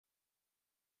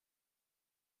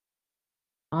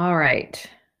All right.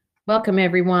 Welcome,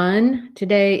 everyone.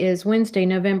 Today is Wednesday,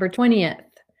 November 20th,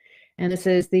 and this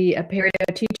is the Apereo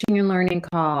Teaching and Learning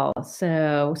Call.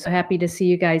 So happy to see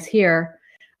you guys here.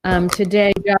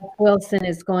 Today, Josh Wilson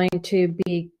is going to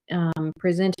be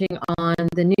presenting on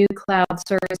the new cloud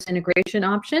service integration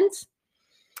options.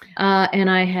 And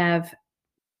I have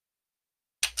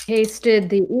pasted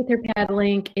the Etherpad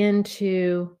link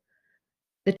into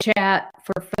the chat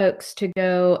for folks to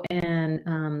go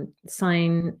and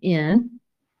sign in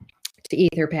to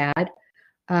Etherpad.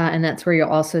 And that's where you'll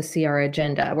also see our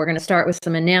agenda. We're going to start with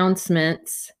some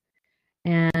announcements.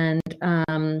 And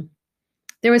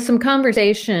there was some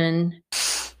conversation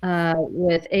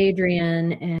with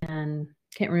Adrian and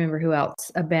can't remember who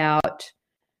else about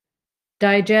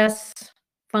digest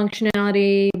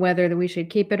functionality, whether we should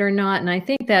keep it or not. And I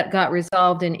think that got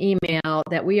resolved in email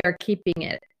that we are keeping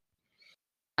it.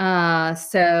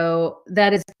 So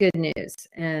that is good news.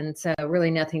 And so really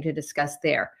nothing to discuss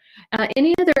there.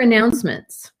 Any other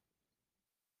announcements?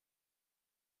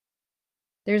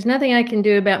 There's nothing I can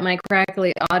do about my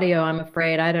crackly audio, I'm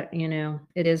afraid. I don't,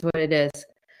 it is what it is.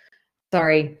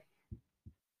 Sorry.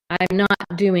 I'm not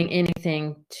doing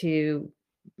anything to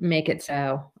make it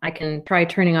so. I can try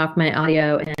turning off my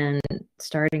audio and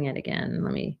starting it again.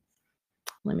 Let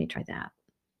me try that.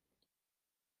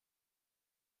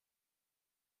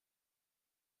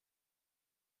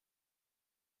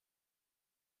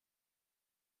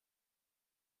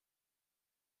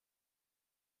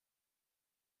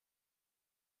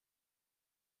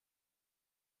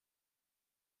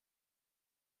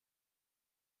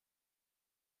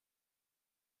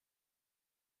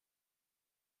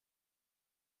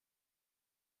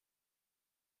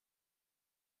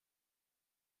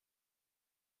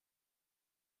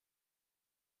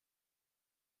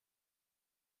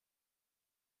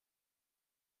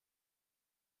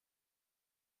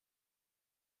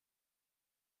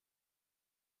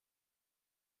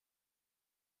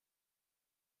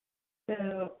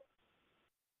 So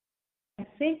I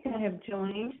think I have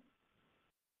joined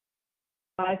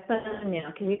by phone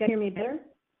now. Can you guys hear me better?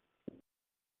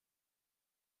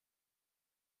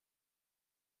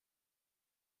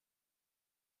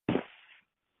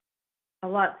 A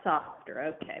lot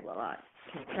softer. Okay, well, I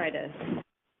can try to.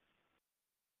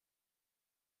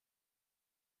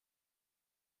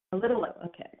 A little low.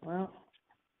 Okay, well,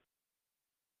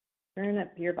 turn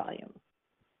up your volume.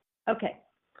 Okay.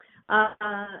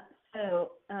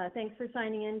 So thanks for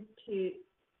signing in to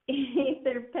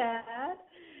Etherpad.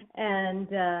 And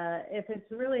if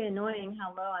it's really annoying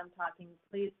how low I'm talking,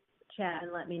 please chat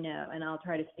and let me know, and I'll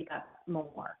try to speak up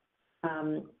more.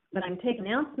 But I'm taking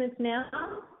announcements now.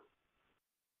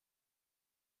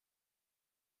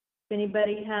 If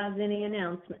anybody has any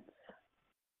announcements.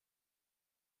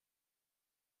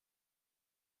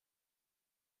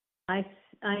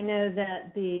 I know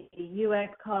that the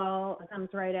UX call comes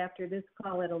right after this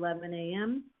call at 11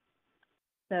 a.m.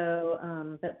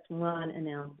 So that's one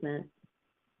announcement.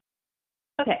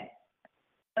 Okay.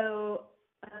 So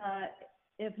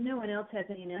if no one else has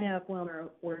any, I know if Wilmer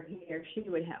were here, she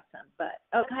would have some. But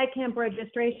HiCamp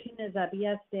registration is up.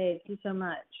 Yes, Dave, thank you so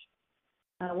much.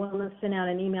 Wilmer sent out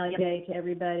an email today to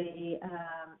everybody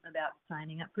about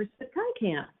signing up for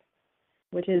HiCamp,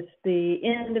 which is the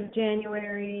end of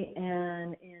January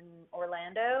and in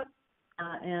Orlando.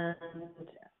 And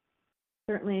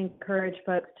certainly encourage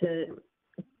folks to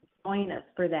join us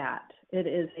for that. It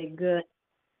is a good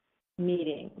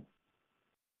meeting.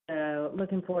 So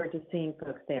looking forward to seeing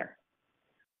folks there.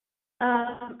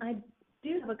 I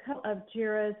do have a couple of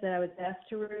JIRAs that I was asked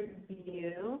to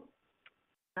review.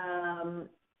 So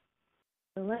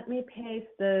let me paste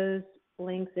those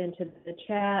links into the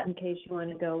chat in case you want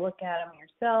to go look at them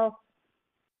yourself.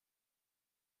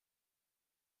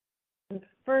 The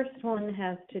first one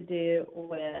has to do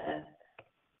with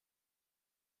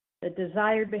the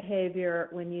desired behavior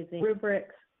when using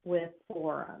rubrics with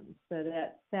forums. So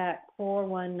that's SAC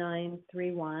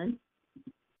 41931.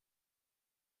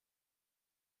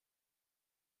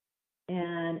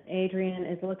 And Adrian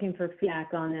is looking for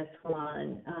feedback on this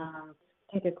one.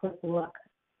 Take a quick look.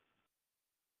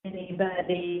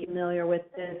 Anybody familiar with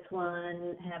this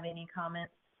one? Have any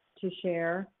comments to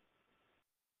share?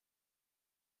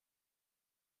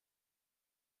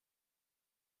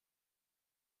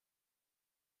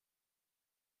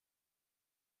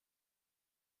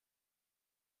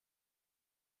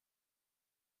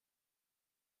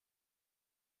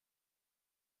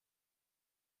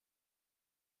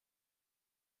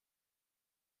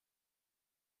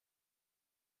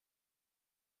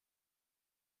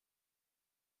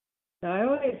 So I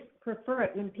always prefer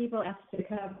it when people ask to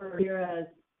cover JIRAs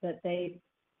that they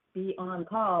be on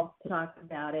call to talk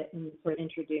about it and sort of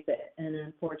introduce it. And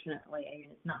unfortunately,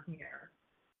 Adrian is not here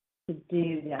to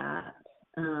do that.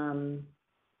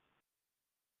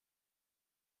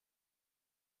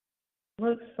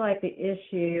 Looks like the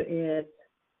issue is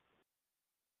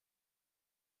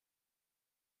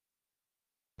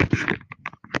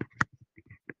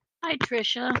Hi,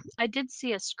 Tricia. I did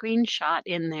see a screenshot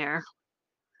in there.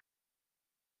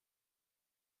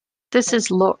 This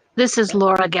is Laura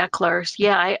Geckler.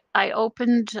 Yeah, I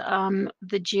opened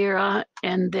the JIRA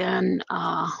and then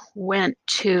went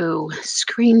to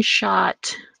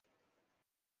screenshot.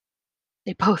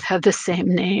 They both have the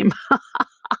same name.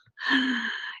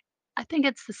 I think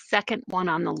it's the second one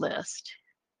on the list.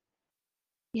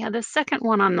 Yeah, the second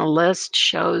one on the list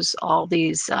shows all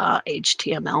these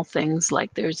HTML things,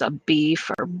 like there's a B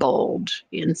for bold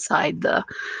inside the,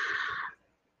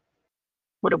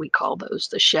 what do we call those?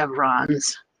 The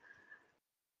chevrons.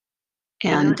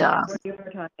 And what you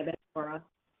were talking about, Laura.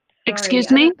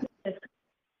 Excuse me?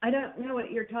 I don't know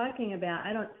what you're talking about.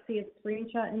 I don't see a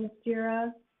screenshot in this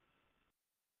JIRA.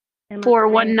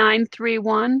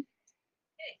 41931?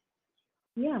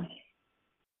 Yeah.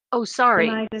 Oh,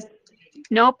 sorry. Just...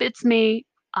 Nope, it's me.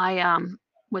 I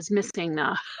was missing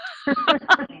I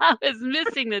was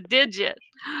missing the digit.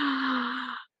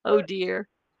 Oh dear.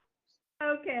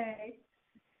 Okay.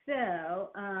 So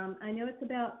I know it's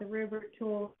about the rubric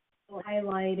tool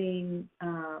highlighting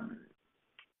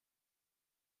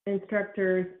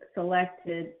instructors'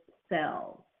 selected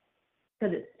cells so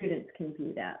that students can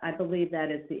view that. I believe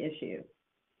that is the issue.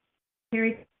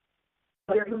 Terry,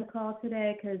 you're on the call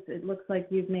today because it looks like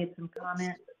you've made some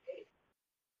comments.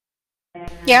 And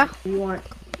yeah. You want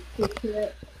to speak to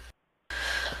it?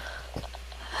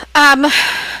 I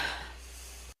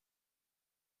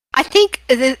think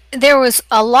there was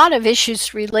a lot of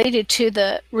issues related to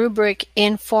the rubric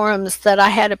in forums that I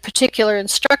had a particular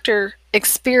instructor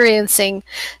experiencing.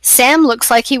 Sam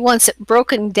looks like he wants it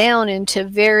broken down into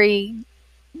very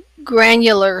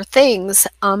granular things.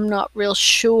 I'm not real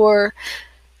sure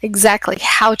exactly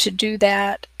how to do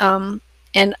that, and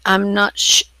I'm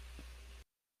not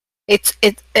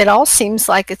it all seems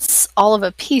like it's all of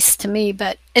a piece to me,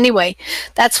 but anyway,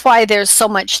 that's why there's so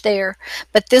much there.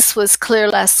 But this was clear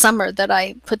last summer that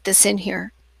I put this in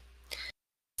here.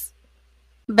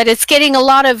 But it's getting a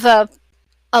lot of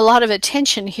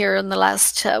attention here in the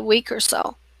last week or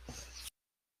so.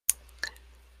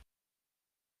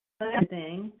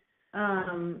 Thing,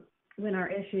 when our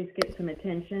issues get some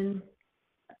attention.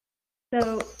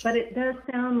 So, but it does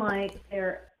sound like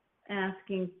they're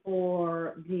asking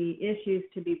for the issues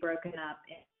to be broken up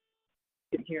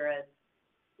in JIRAs,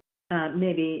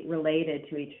 maybe related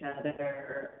to each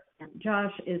other.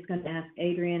 Josh is going to ask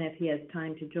Adrian if he has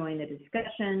time to join the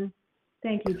discussion.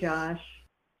 Thank you, Josh.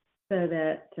 So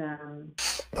that,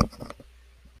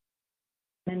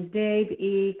 and Dave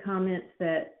E. comments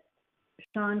that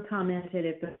Sean commented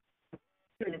if in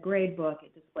the grade book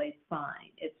it displays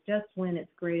fine. It's just when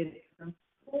it's graded from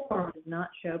form does not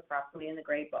show properly in the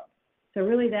grade book. So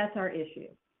really that's our issue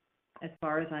as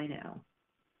far as I know.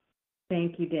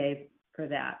 Thank you, Dave, for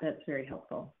that. That's very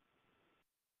helpful.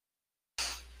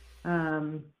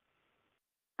 I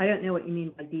don't know what you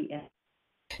mean by DS.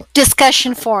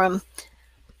 Discussion forum.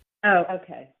 Oh,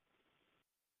 okay.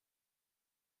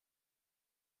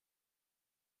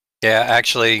 Yeah,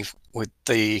 actually, with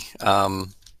the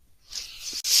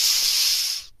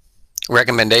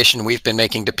recommendation we've been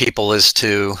making to people is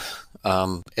to,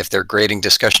 if they're grading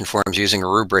discussion forums using a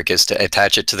rubric, is to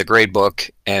attach it to the grade book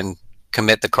and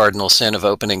commit the cardinal sin of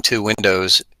opening two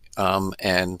windows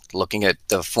and looking at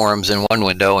the forums in one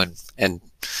window and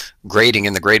grading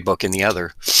in the grade book in the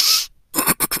other.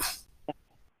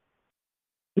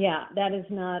 Yeah, that is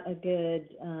not a good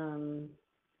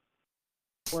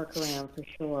workaround for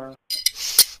sure.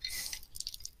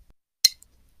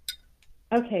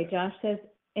 Okay, Josh says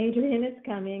Adrian is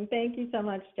coming. Thank you so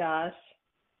much, Josh.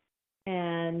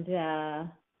 And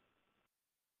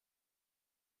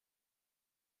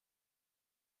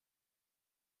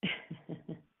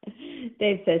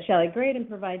Dave says, shall I grade and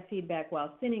provide feedback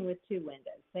while sinning with two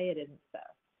windows? Say it isn't so.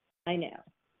 I know.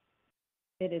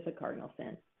 It is a cardinal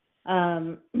sin.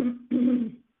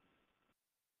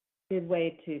 Good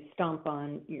way to stomp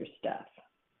on your stuff.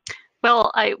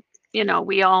 Well,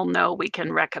 we all know we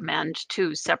can recommend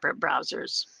two separate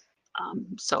browsers.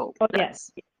 So yes,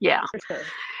 yeah. For sure.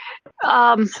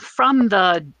 From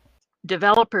the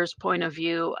developer's point of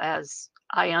view, as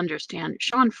I understand,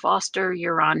 Sean Foster,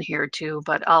 you're on here too,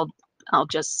 but I'll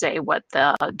just say what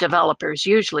the developers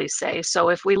usually say. So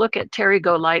if we look at Terry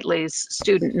Golightly's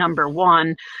student number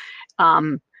 1,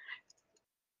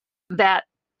 that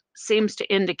seems to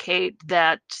indicate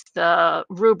that the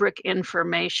rubric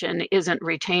information isn't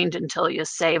retained until you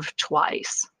save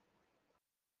twice.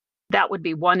 That would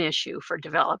be one issue for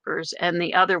developers. And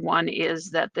the other one is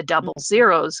that the double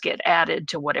zeros get added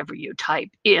to whatever you type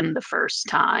in the first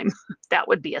time. That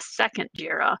would be a second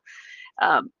JIRA.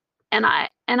 And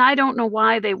I don't know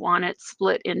why they want it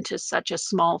split into such a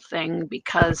small thing,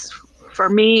 because for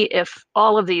me, if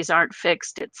all of these aren't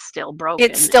fixed, it's still broken.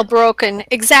 It's still broken.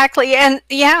 Exactly. And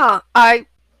yeah,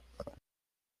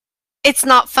 it's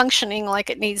not functioning like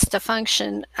it needs to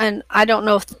function. And I don't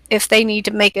know if they need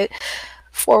to make it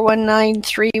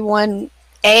 41931A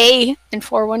and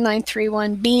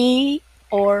 41931B,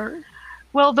 or.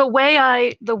 Well, the way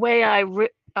I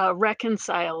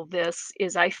reconcile this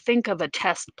is I think of a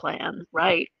test plan,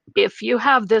 right? If you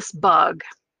have this bug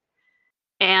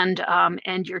and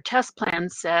your test plan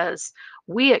says,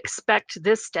 we expect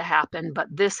this to happen, but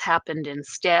this happened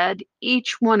instead,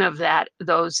 each one of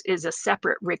those is a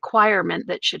separate requirement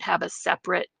that should have a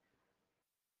separate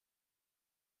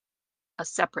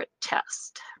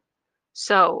test.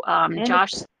 So,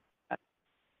 Josh,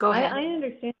 go ahead. I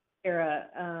understand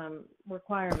JIRA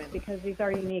requirement because these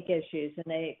are unique issues and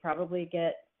they probably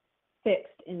get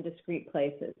fixed in discrete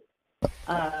places.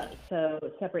 So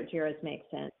separate JIRAs make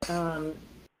sense.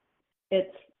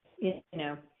 It's,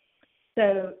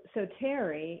 so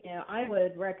Terry, I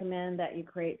would recommend that you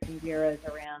create some JIRAs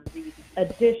around these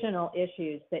additional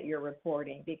issues that you're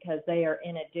reporting, because they are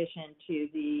in addition to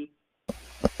the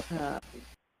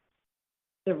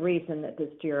reason that this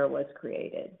JIRA was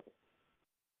created,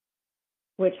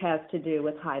 which has to do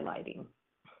with highlighting.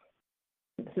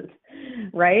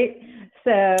 Right?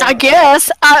 So I guess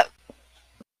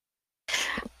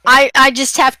I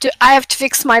just have to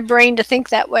fix my brain to think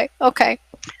that way. Okay.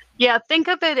 Yeah, think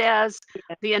of it as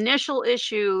the initial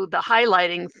issue, the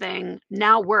highlighting thing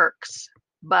now works,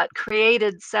 but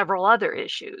created several other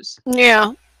issues.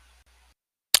 Yeah.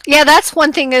 Yeah, that's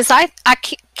one thing is I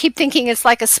keep thinking it's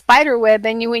like a spider web,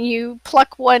 and when you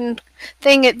pluck one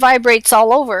thing, it vibrates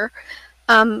all over.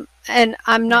 And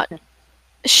I'm not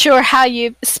sure how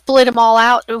you split them all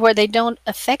out where they don't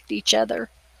affect each other.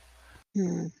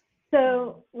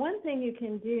 So one thing you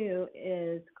can do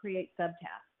is create subtasks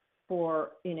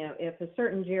for, if a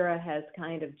certain JIRA has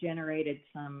kind of generated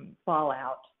some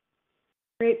fallout,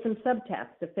 create some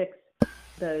subtasks to fix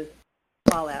those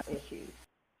fallout issues.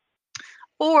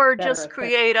 Or just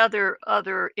create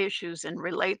other issues and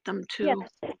relate them to. Yeah,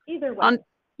 either way.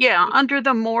 Under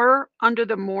the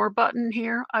more button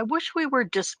here, I wish we were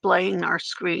displaying our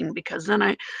screen, because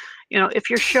then if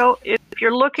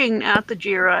you're looking at the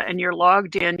JIRA and you're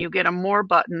logged in, you get a more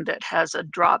button that has a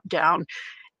drop down,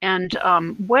 and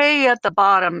way at the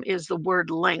bottom is the word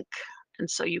link, and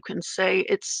so you can say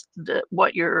it's the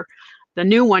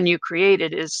new one you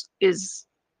created is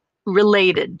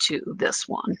related to this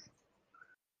one.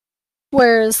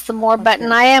 Where is the more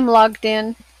button? I am logged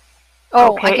in.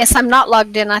 Oh, okay. I guess I'm not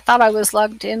logged in. I thought I was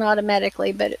logged in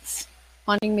automatically, but it's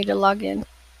wanting me to log in.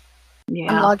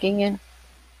 Yeah. I'm logging in.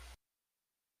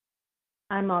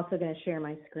 I'm also going to share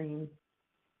my screen.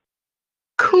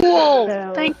 Cool.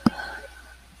 Thank you.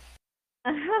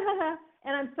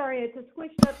 And I'm sorry, it's a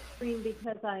squished up screen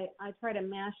because I try to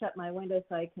mash up my window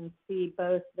so I can see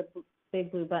both the big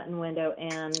blue button window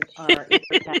and our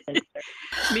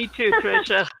Me too,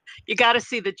 Tricia. You got to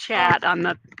see the chat on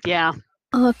the,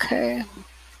 Okay.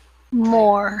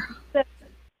 More.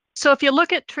 So if you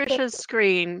look at Tricia's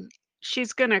screen,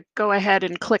 she's going to go ahead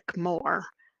and click more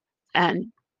and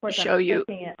show you.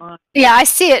 Yeah, I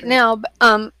see it now.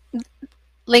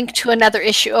 Link to another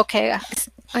issue. Okay,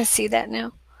 I see that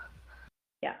now.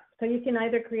 Yeah, so you can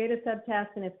either create a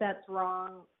subtask, and if that's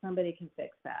wrong, somebody can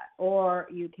fix that. Or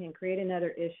you can create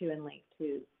another issue and link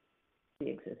to the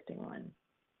existing one.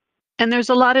 And there's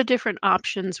a lot of different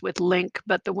options with link,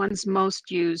 but the ones most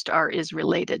used are is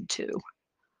related to.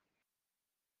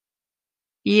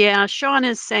 Yeah, Sean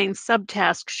is saying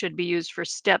subtasks should be used for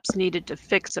steps needed to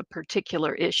fix a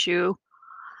particular issue.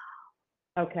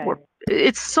 Okay.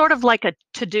 It's sort of like a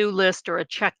to-do list or a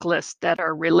checklist that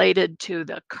are related to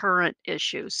the current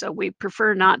issue. So we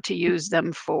prefer not to use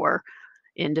them for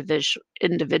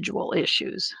individual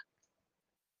issues.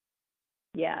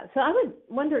 Yeah, so I would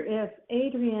wonder if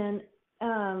Adrian,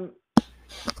 I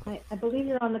believe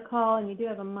you're on the call and you do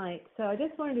have a mic. So I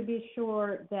just wanted to be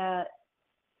sure that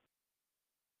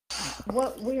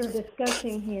what we are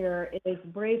discussing here is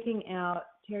breaking out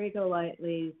Terry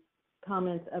Golightly's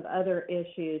comments of other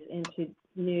issues into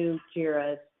new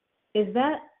JIRAs. Is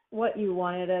that what you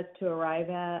wanted us to arrive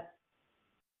at?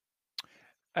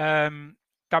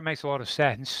 That makes a lot of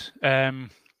sense.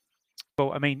 But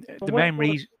I mean, the main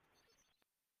reason.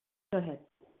 Go ahead.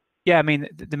 Yeah, I mean,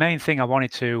 the main thing I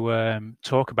wanted to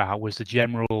talk about was the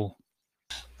general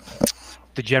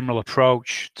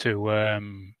approach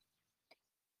to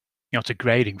to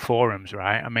grading forums,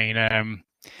 right? I mean,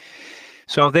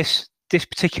 so this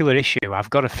particular issue, I've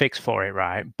got a fix for it,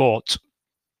 right? But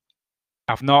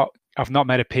I've not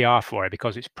made a PR for it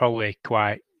because it's probably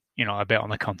quite a bit on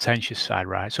the contentious side,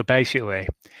 right? So basically,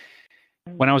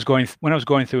 when I was going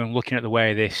through and looking at the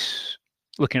way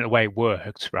it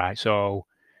worked, right? So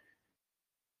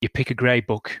you pick a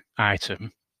gradebook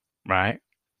item, right?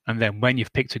 And then when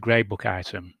you've picked a gradebook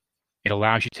item, it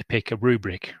allows you to pick a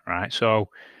rubric, right? So,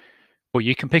 but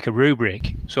you can pick a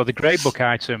rubric. So the gradebook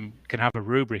item can have a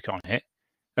rubric on it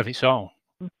of its own,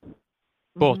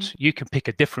 but you can pick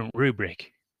a different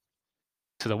rubric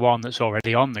to the one that's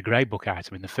already on the gradebook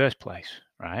item in the first place,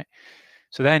 right?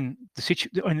 So then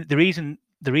the reason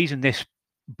this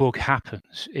bug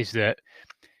happens is that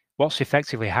what's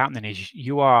effectively happening is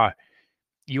you are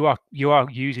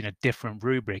using a different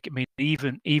rubric. I mean,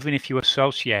 even if you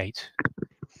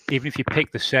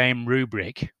pick the same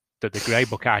rubric that the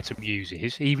gradebook item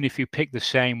uses, even if you pick the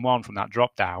same one from that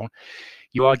drop down,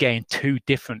 you are getting two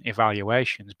different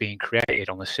evaluations being created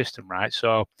on the system, right?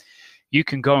 So you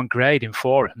can go and grade in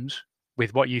forums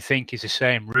with what you think is the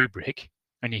same rubric,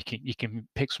 and you can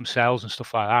pick some cells and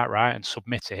stuff like that, right, and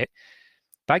submit it.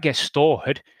 That gets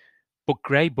stored, but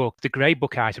the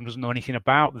gradebook item doesn't know anything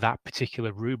about that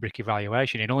particular rubric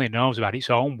evaluation. It only knows about its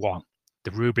own one,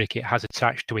 the rubric it has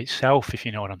attached to itself, if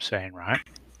you know what I'm saying, right?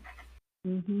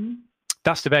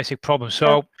 That's the basic problem.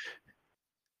 So,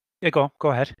 yeah, go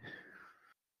ahead.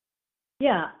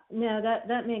 Yeah, no,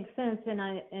 that makes sense.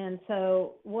 And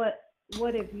so what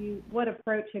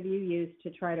approach have you used to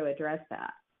try to address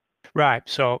that? Right.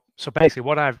 So basically,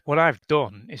 what I've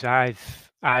done is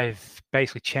I've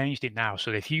basically changed it now.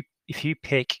 So if you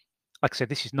pick, like I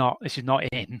said, it's not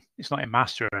in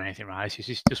master or anything, right? This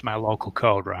is just my local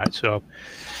code, right? So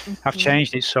I've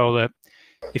changed it so that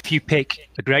if you pick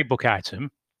a gradebook item,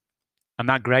 and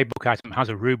that gradebook item has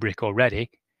a rubric already,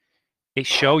 it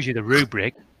shows you the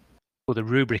rubric. Well, the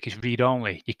rubric is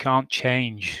read-only. You can't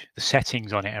change the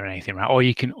settings on it or anything, right? All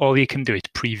you can do is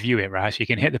preview it, right? So you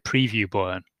can hit the preview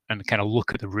button and kind of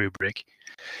look at the rubric,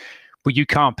 but you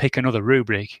can't pick another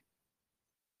rubric.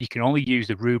 You can only use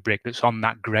the rubric that's on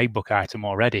that gradebook item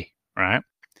already, right?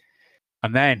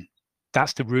 And then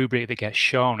that's the rubric that gets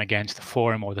shown against the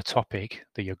forum or the topic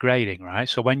that you're grading, right?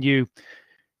 So and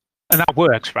that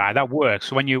works, right? That works.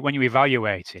 So when you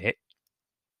evaluate it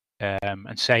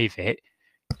and save it,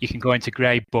 you can go into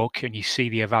gradebook and you see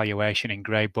the evaluation in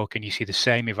gradebook, and you see the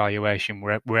same evaluation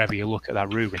wherever you look at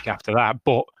that rubric after that.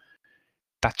 But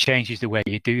that changes the way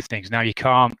you do things. Now you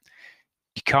can't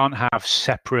have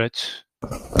separate.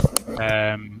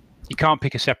 You can't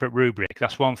pick a separate rubric.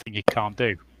 That's one thing you can't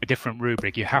do. A different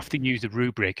rubric. You have to use the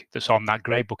rubric that's on that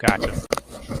gradebook item.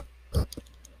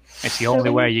 It's the only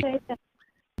way you.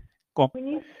 When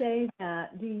you say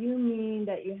that, do you mean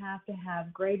that you have to have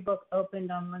gradebook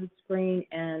opened on one screen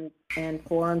and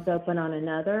forums open on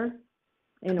another?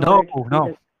 No.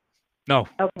 Okay.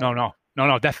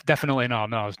 No, definitely no,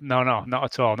 not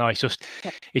at all. No, it's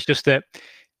just that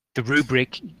the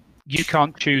rubric, you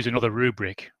can't choose another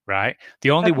rubric, right?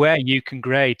 The only way you can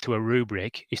grade to a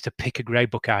rubric is to pick a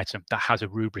gradebook item that has a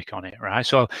rubric on it, right?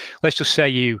 So let's just say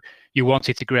you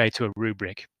wanted to grade to a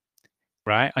rubric,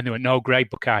 right? And there were no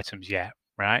gradebook items yet,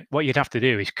 right? What you'd have to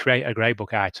do is create a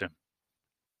gradebook item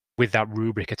with that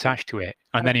rubric attached to it,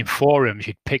 and then in forums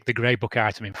you'd pick the gradebook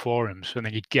item in forums, and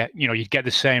then you'd get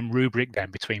the same rubric then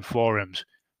between forums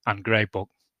and gradebook.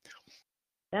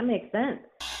 That makes sense.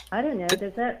 I don't know.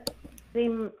 Does that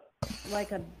seem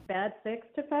like a bad fix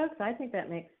to folks? I think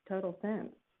that makes total sense.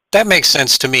 That makes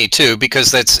sense to me too,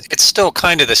 because it's still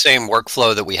kind of the same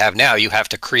workflow that we have now. You have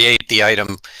to create the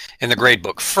item in the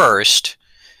gradebook first,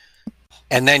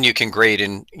 and then you can grade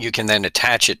and you can then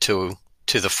attach it to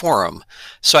the forum.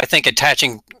 So I think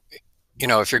attaching,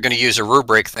 if you're going to use a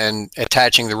rubric, then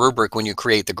attaching the rubric when you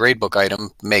create the gradebook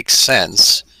item makes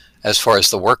sense as far as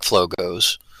the workflow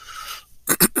goes.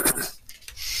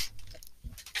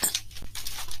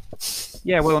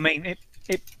 Yeah, well, I mean,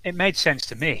 it made sense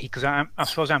to me because I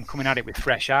suppose I'm coming at it with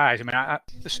fresh eyes. I mean,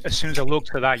 as soon as I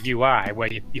looked at that UI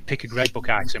where you pick a gradebook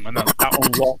item and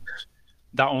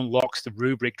that unlocks the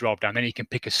rubric dropdown, then you can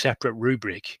pick a separate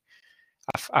rubric.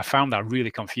 I found that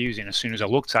really confusing as soon as I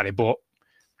looked at it, but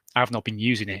I've not been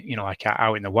using it, like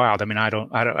out in the wild. I mean, I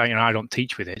don't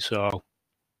teach with it, so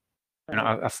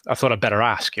I thought I'd better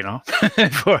ask, Yeah,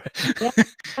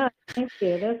 thank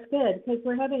you. That's good because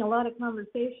we're having a lot of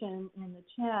conversation in the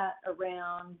chat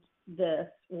around this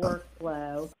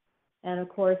workflow, And of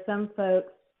course, some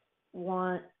folks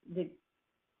want the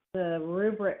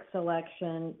rubric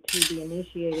selection to be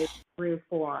initiated through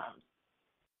forums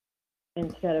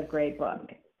instead of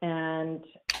gradebook. And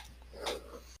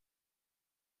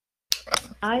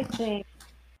I think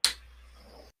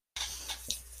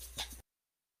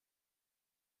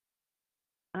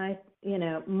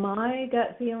my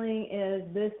gut feeling is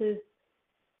this is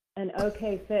an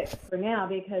okay fix for now,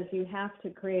 because you have to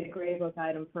create a gradebook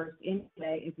item first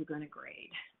anyway if you're going to grade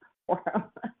for them.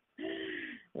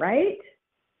 Right?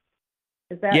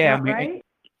 Is that not right?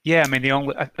 Yeah, I mean, the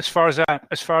only, as far as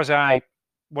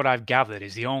what I've gathered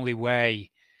is the only way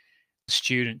the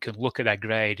student can look at their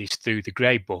grade is through the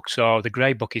grade book. So the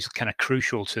grade book is kind of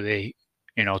crucial to the,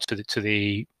 to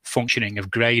the functioning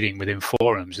of grading within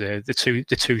forums. The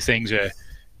two things are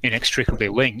inextricably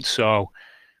linked. So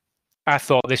I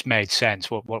thought this made sense,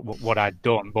 what I'd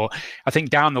done. But I think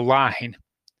down the line,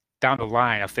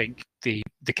 I think the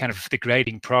kind of the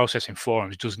grading process in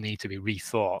forums does need to be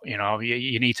rethought.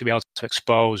 You need to be able to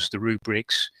expose the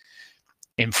rubrics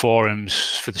in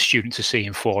forums for the student to see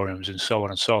in forums, and so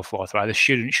on and so forth. Right, the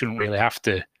student shouldn't really have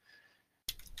to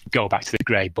go back to the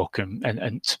grade book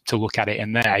and to look at it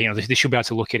in there. They should be able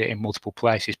to look at it in multiple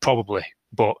places, probably.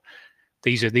 But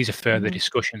these are further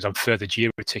discussions on further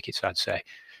JIRA tickets, I'd say.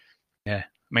 Yeah,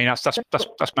 I mean that's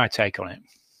my take on it.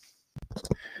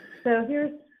 So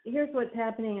here's what's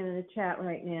happening in the chat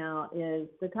right now is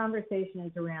the conversation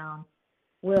is around,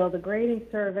 will the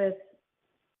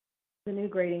new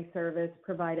grading service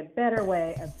provide a better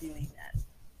way of doing this?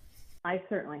 I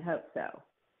certainly hope so.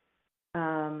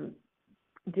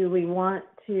 Do we want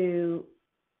to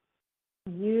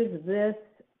use this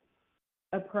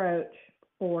approach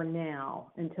for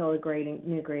now until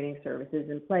new grading service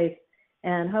is in place?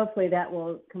 And hopefully that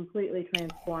will completely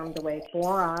transform the way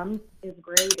forums is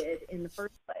graded in the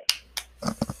first place.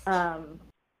 I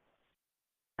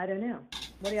don't know.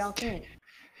 What do y'all think?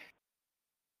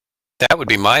 That would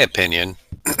be my opinion.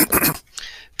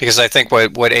 Because I think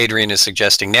what Adrian is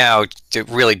suggesting now, it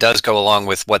really does go along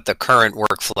with what the current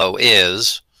workflow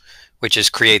is, which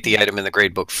is create the item in the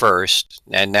gradebook first,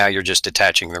 and now you're just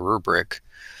attaching the rubric,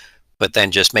 but then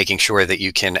just making sure that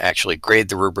you can actually grade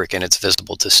the rubric and it's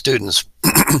visible to students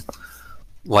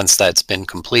once that's been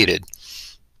completed.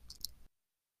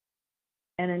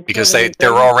 Because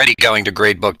they're already going to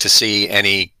gradebook to see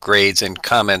any grades and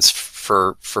comments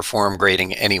for forum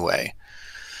grading anyway.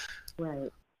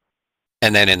 Right.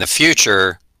 And then in the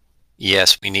future,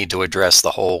 yes, we need to address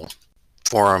the whole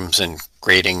forums and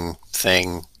grading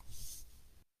thing.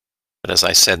 But as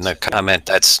I said in the comment,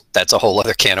 that's a whole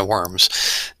other can of worms,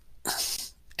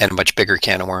 and a much bigger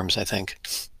can of worms, I think.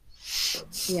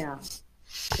 Yeah.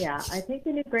 I think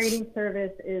the new grading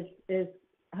service is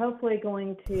hopefully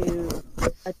going to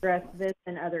address this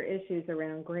and other issues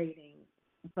around grading.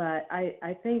 But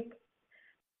I think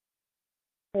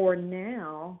for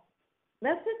now,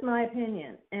 that's just my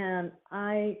opinion. And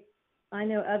I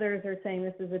know others are saying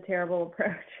this is a terrible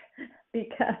approach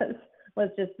because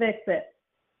let's just fix it.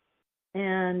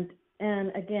 And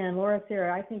again, Laura,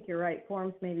 Sarah, I think you're right.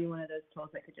 Forums may be one of those tools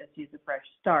that could just use a fresh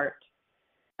start,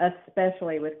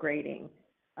 especially with grading.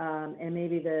 And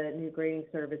maybe the new grading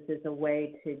service is a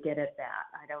way to get at that.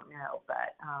 I don't know,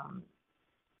 but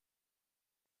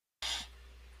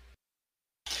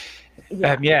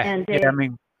I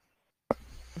mean,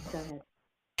 go ahead.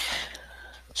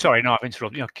 Sorry, no, I've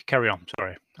interrupted. Carry on.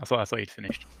 Sorry, I thought you'd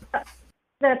finished.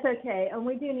 That's okay, and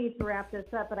we do need to wrap this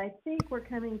up. But I think we're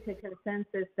coming to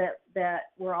consensus that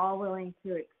we're all willing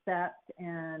to accept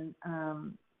and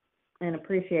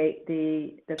appreciate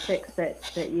the fix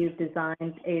that you've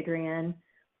designed, Adrian,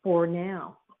 for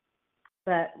now.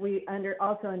 But we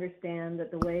also understand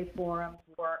that the way forums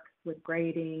work with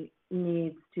grading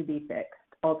needs to be fixed.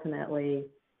 Ultimately,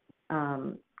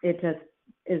 it just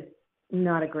is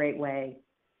not a great way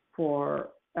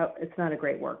it's not a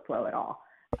great workflow at all.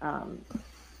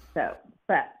 But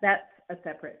that's a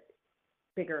separate,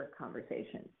 bigger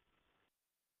conversation.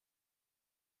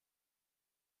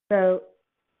 So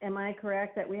am I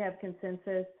correct that we have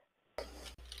consensus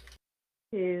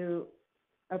to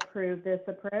approve this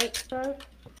approach, folks?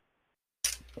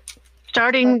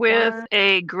 Starting with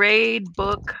a grade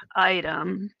book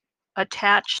item,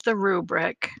 attach the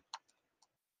rubric.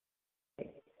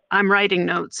 I'm writing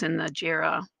notes in the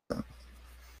JIRA.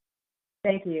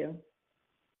 Thank you.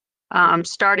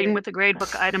 Starting with the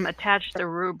gradebook item, attach the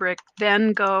rubric,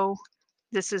 then go,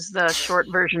 this is the short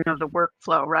version of the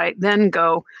workflow, right? Then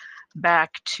go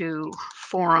back to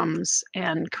forums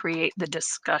and create the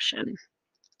discussion.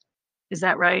 Is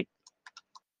that right?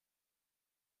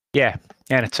 Yeah,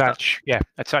 and attach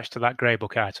to that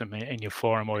gradebook item in your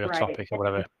forum or your topic or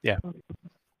whatever. Yeah.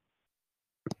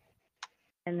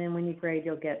 And then when you grade,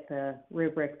 you'll get the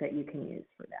rubric that you can use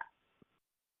for that.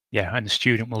 Yeah, and the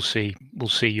student will see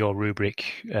your rubric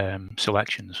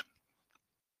selections.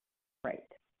 Right.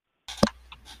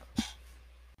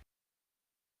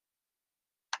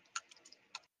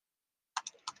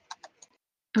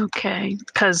 Okay,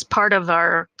 because part of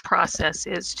our process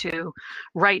is to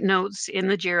write notes in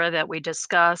the JIRA that we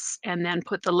discuss and then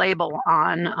put the label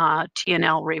on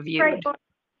T&L reviewed. Right.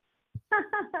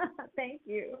 Thank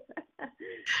you.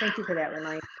 Thank you for that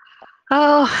reminder.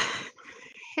 Oh,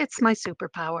 it's my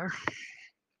superpower.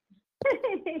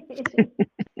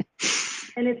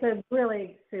 And it's a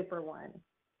really super one.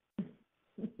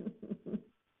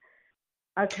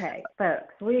 Okay,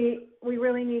 folks, we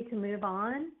really need to move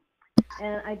on.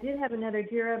 And I did have another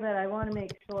JIRA, but I want to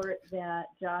make sure that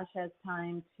Josh has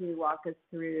time to walk us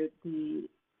through the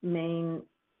main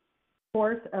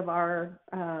course of our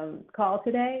call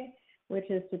today, which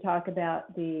is to talk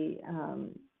about the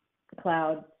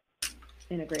cloud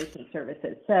integration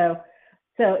services. So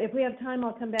if we have time,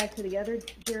 I'll come back to the other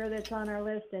JIRA that's on our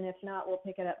list, and if not, we'll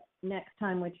pick it up next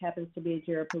time, which happens to be a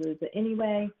JIRA Palooza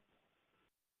anyway.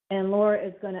 And Laura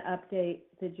is going to update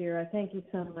the JIRA. Thank you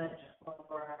so much,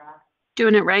 Laura.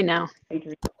 Doing it right now.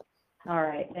 All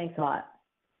right, thanks a lot.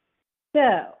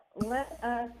 So let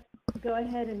us go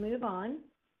ahead and move on.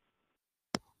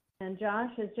 And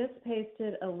Josh has just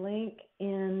pasted a link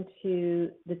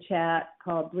into the chat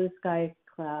called Blue Sky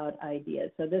Cloud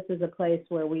Ideas. So this is a place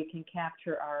where we can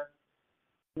capture our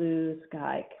Blue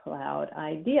Sky Cloud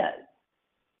ideas.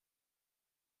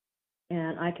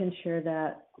 And I can share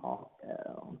that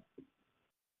also.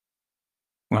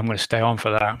 Well, I'm going to stay on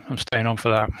for that. I'm staying on for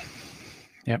that.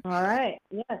 Yep. All right.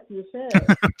 Yes, you should.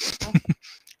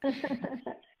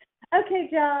 Okay,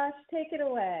 Josh, take it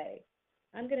away.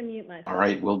 I'm going to mute myself. All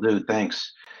right, will do.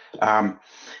 Thanks.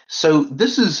 So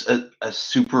this is a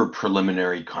super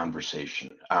preliminary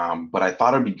conversation, but I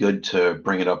thought it'd be good to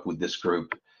bring it up with this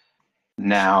group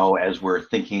now as we're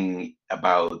thinking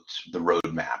about the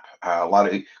roadmap. A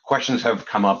lot of questions have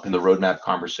come up in the roadmap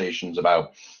conversations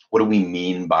about what do we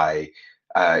mean by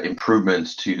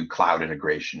improvements to cloud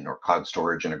integration or cloud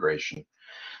storage integration.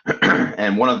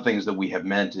 And one of the things that we have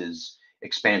meant is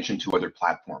expansion to other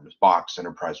platforms, Box,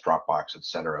 Enterprise, Dropbox,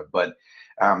 etc. But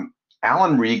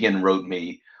Alan Regan wrote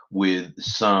me with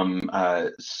some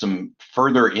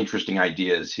further interesting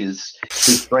ideas. His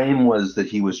frame was that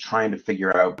he was trying to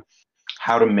figure out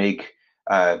how to make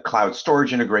cloud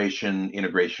storage integration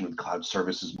with cloud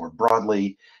services more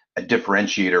broadly a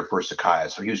differentiator for Sakai.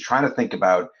 So he was trying to think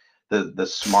about the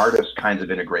smartest kinds of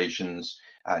integrations,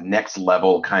 next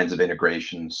level kinds of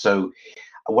integrations. So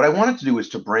what I wanted to do is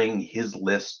to bring his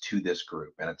list to this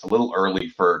group, and it's a little early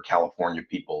for California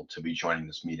people to be joining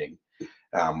this meeting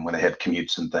when they have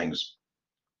commutes and things.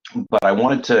 But I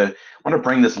want to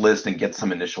bring this list and get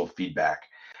some initial feedback.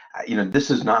 This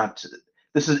is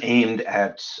aimed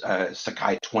at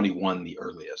Sakai 21, the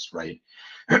earliest, right?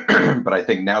 But I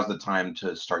think now's the time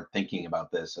to start thinking about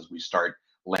this as we start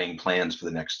laying plans for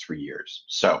the next 3 years.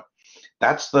 So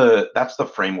that's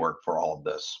the framework for all of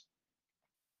this.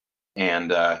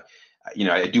 And I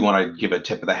do want to give a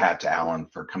tip of the hat to Alan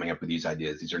for coming up with these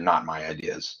ideas. These are not my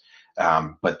ideas,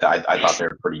 but I thought they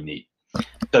were pretty neat.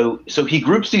 So he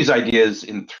groups these ideas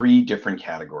in 3 different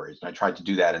categories, and I tried to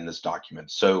do that in this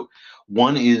document. So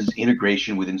one is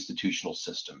integration with institutional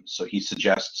systems. So he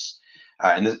suggests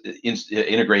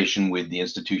integration with the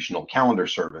institutional calendar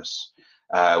service,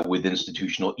 with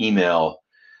institutional email,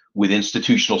 with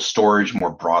institutional storage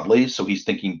more broadly. So he's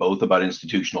thinking both about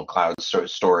institutional cloud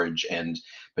storage and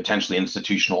potentially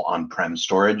institutional on-prem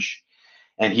storage.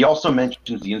 And he also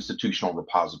mentions the institutional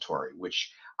repository,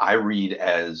 which I read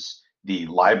as the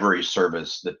library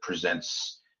service that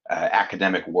presents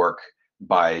academic work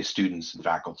by students and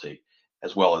faculty,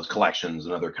 as well as collections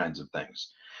and other kinds of things.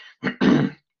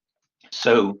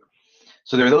 So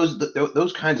there are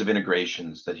those kinds of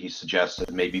integrations that he suggests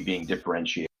that maybe being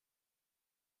differentiated.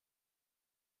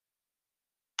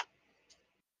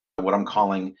 What I'm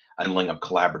calling handling of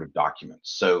collaborative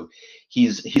documents. So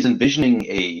he's envisioning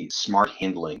a smart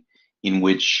handling in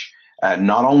which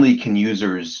not only can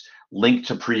users link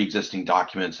to pre-existing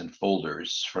documents and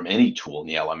folders from any tool in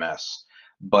the LMS,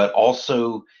 but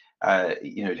also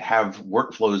have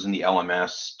workflows in the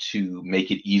LMS to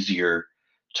make it easier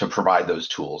to provide those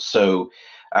tools. So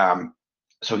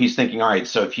he's thinking, all right,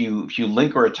 so if you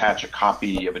link or attach a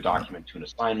copy of a document to an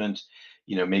assignment,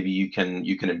 maybe you can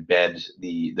embed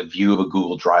the view of a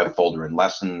Google Drive folder in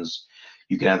Lessons.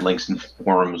 You can add links in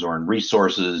forums or in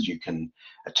resources. You can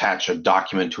attach a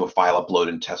document to a file upload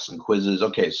in tests and quizzes.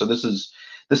 Okay, so this is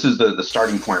the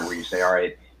starting point where you say, all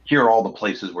right, here are all the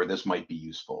places where this might be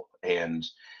useful. And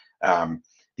the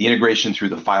integration through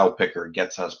the file picker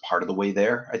gets us part of the way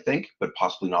there, I think, but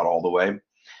possibly not all the way.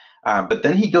 But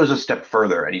then he goes a step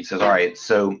further and he says, all right,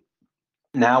 so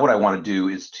now what I want to do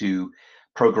is to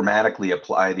programmatically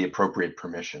apply the appropriate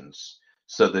permissions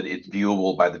so that it's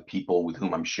viewable by the people with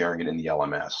whom I'm sharing it in the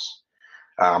LMS.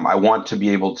 I want to be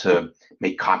able to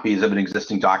make copies of an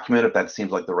existing document if that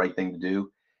seems like the right thing to do,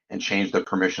 and change the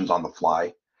permissions on the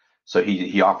fly. So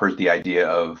he offers the idea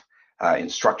of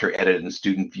instructor edit and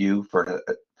student view for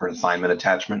an assignment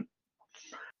attachment.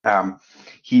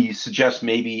 He suggests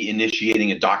maybe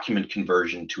initiating a document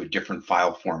conversion to a different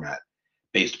file format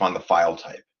based upon the file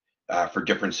type for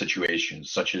different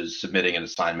situations, such as submitting an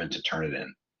assignment to turn it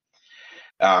in.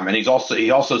 And he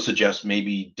also suggests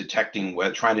maybe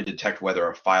trying to detect whether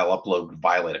a file upload would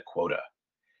violate a quota,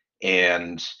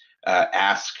 and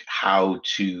ask how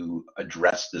to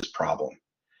address this problem.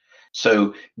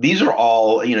 So these are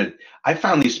all, I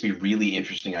found these to be really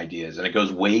interesting ideas, and it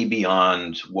goes way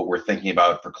beyond what we're thinking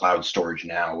about for cloud storage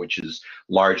now, which is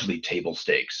largely table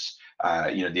stakes.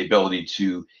 The ability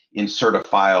to insert a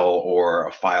file or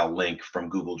a file link from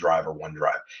Google Drive or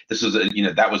OneDrive. This is,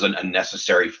 that was a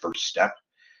necessary first step.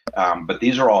 But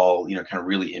these are all, kind of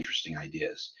really interesting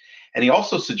ideas. And he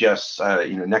also suggests,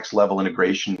 next level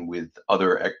integration with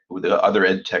other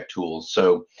ed tech tools.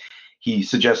 So he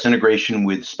suggests integration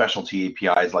with specialty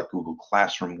APIs like Google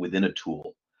Classroom within a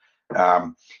tool.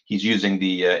 He's using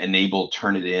the enable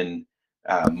turn it in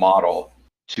model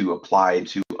to apply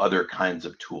to other kinds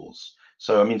of tools.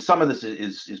 So, I mean, some of this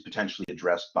is potentially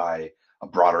addressed by a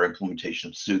broader implementation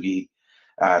of Sugi.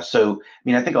 So, I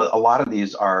mean, I think a lot of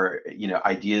these are,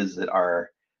 ideas that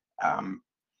are,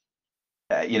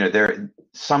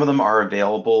 some of them are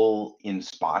available in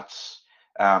spots.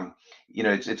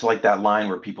 It's like that line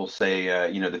where people say,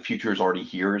 the future is already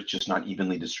here, it's just not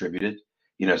evenly distributed.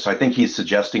 So I think he's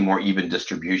suggesting more even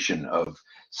distribution of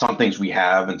some things we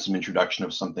have and some introduction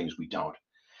of some things we don't.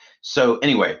 So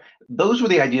anyway, those were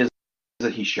the ideas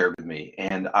that he shared with me,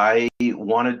 and I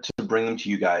wanted to bring them to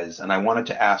you guys, and I wanted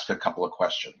to ask a couple of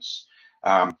questions.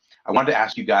 I wanted to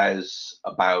ask you guys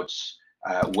about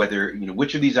whether,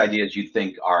 which of these ideas you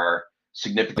think are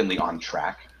significantly on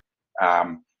track.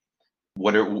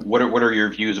 What are your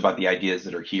views about the ideas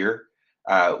that are here?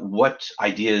 What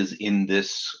ideas in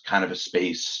this kind of a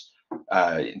space,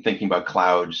 thinking about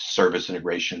cloud service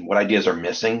integration, what ideas are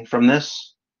missing from this?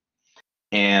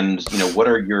 And what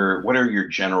are your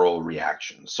general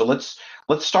reactions? So let's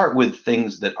start with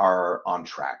things that are on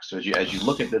track. So as you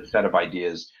look at this set of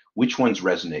ideas, which ones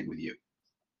resonate with you?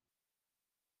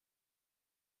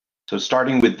 So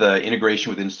starting with the integration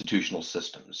with institutional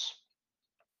systems.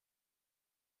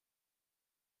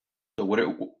 So what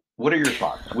are your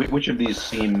thoughts? Which of these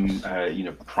seem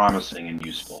promising and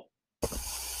useful?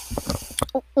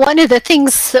 One of the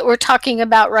things that we're talking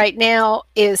about right now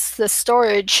is the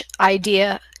storage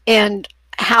idea, and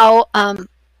how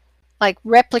like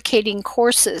replicating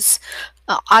courses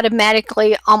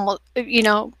automatically almost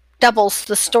doubles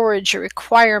the storage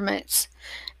requirements,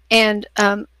 and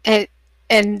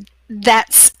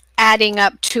that's adding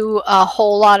up to a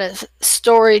whole lot of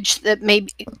storage that may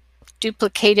be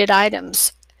duplicated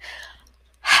items.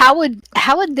 How would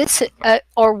this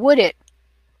or would it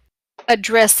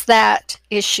address that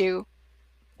issue,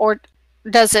 or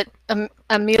does it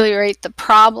ameliorate the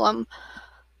problem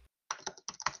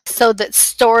so that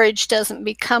storage doesn't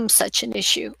become such an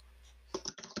issue?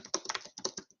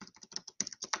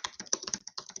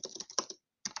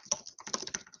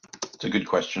 It's a good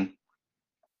question.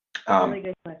 Really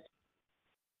good question.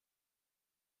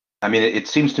 I mean, it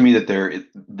seems to me that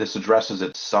this addresses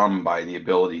it some by the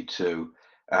ability to,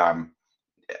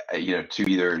 to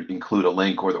either include a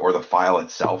link or the file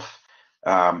itself.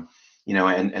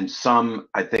 And some,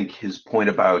 I think his point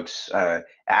about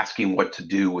asking what to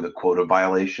do with a quota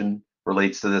violation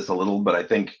relates to this a little, but I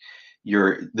think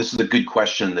this is a good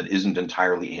question that isn't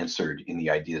entirely answered in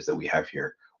the ideas that we have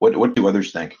here. What do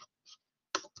others think?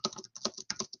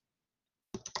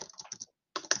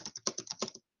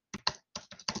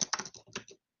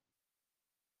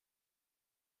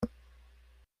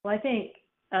 Well, I think,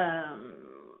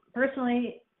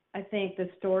 personally, I think the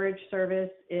storage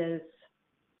service is,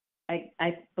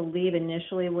 I believe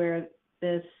initially where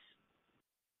this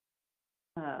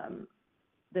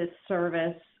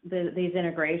service, these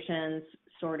integrations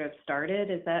sort of started.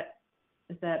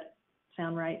 Does that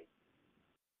sound right?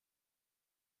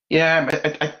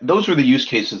 Yeah, those were the use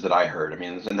cases that I heard. I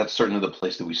mean, and that's certainly the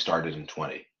place that we started in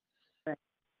 20. Right.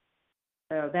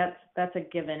 So that's a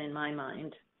given in my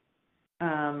mind.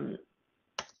 Now,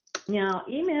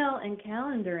 email and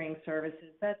calendaring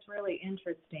services, that's really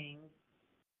interesting.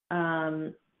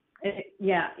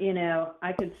 Yeah, you know,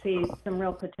 I could see some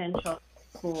real potential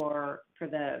for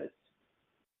those.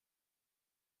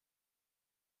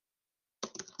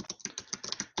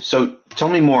 So tell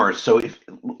me more. So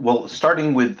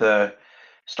starting with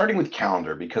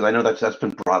calendar, because I know that's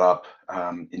been brought up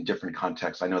in different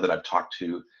contexts. I know that I've talked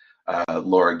to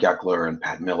Laura Geckler and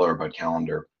Pat Miller about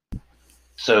calendar.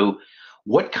 So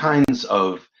what kinds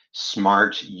of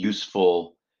smart,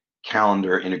 useful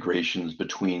calendar integrations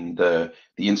between the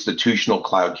institutional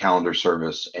cloud calendar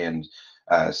service and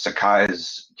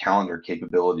Sakai's calendar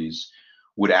capabilities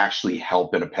would actually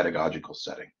help in a pedagogical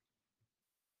setting?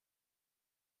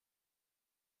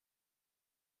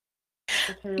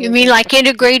 You mean like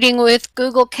integrating with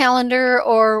Google Calendar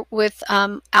or with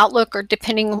Outlook, or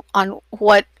depending on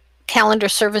what calendar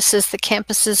services the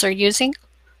campuses are using?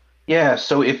 Yeah,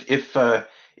 so if the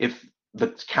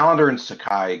calendar in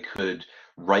Sakai could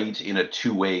write in a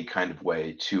two-way kind of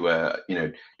way to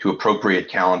to appropriate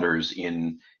calendars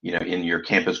in in your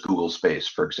campus Google space,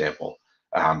 for example,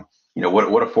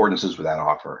 what affordances would that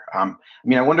offer? I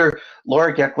mean, I wonder,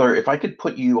 Laura Geckler, if I could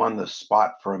put you on the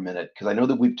spot for a minute, because I know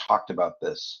that we've talked about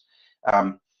this.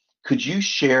 Could you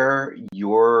share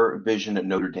your vision at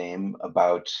Notre Dame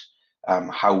about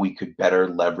how we could better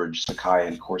leverage Sakai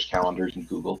and course calendars in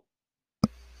Google?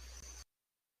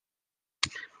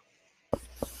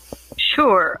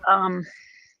 Sure.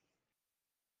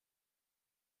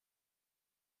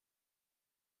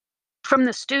 From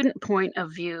the student point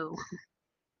of view,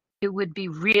 it would be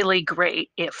really great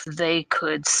if they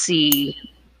could see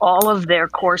all of their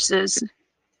courses,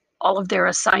 all of their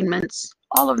assignments,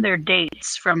 all of their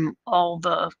dates from all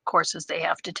the courses they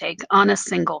have to take on a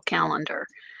single calendar.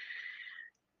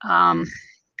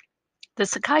 The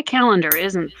Sakai calendar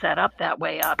isn't set up that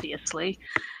way, obviously,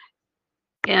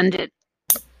 and it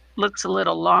looks a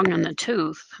little long in the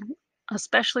tooth,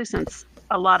 especially since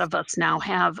a lot of us now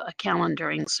have a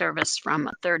calendaring service from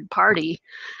a third party.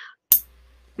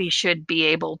 We should be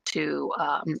able to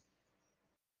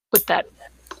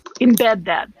embed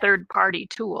that third party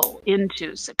tool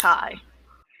into Sakai.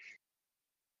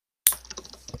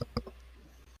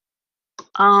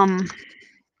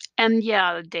 And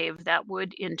yeah, Dave, that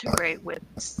would integrate with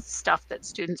stuff that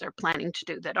students are planning to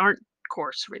do that aren't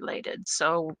course related.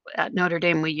 So at Notre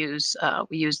Dame, we use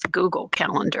the Google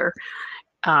Calendar.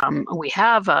 We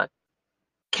have a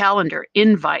calendar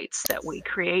invites that we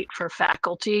create for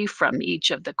faculty from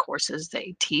each of the courses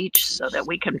they teach, so that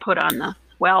we can put on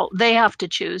they have to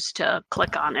choose to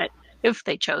click on it. If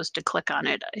they chose to click on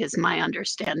it, is my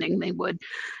understanding, they would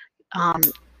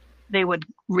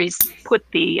put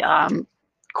the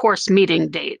course meeting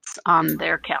dates on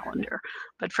their calendar.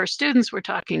 But for students, we're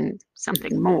talking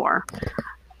something more.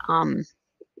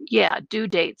 Yeah, due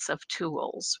dates of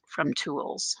tools from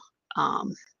tools.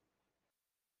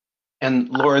 And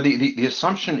Laura, the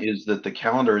assumption is that the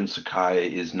calendar in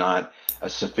Sakai is not a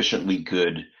sufficiently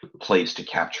good place to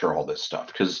capture all this stuff,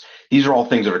 because these are all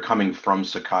things that are coming from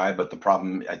Sakai. But the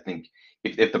problem, I think,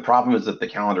 if the problem is that the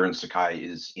calendar in Sakai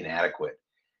is inadequate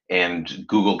and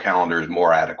Google Calendar is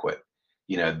more adequate,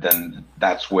 then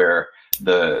that's where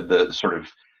the sort of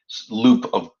loop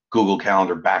of Google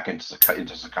Calendar back into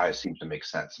Sakai seems to make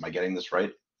sense. Am I getting this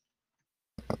right?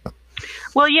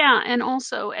 Well, yeah, and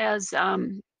also as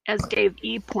Dave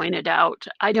E. pointed out,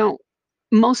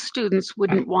 most students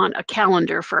wouldn't want a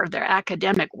calendar for their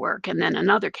academic work and then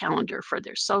another calendar for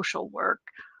their social work,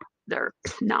 their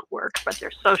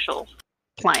social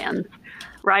plans,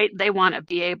 right? They want to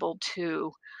be able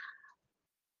to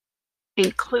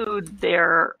include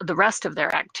the rest of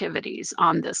their activities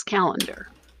on this calendar.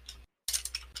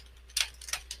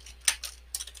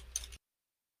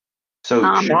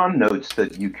 So Sean notes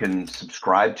that you can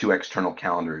subscribe to external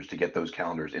calendars to get those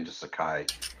calendars into Sakai,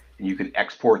 and you can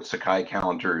export Sakai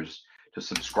calendars to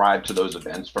subscribe to those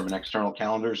events from an external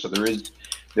calendar. So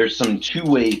there's some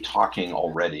two-way talking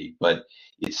already, but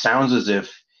it sounds as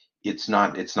if it's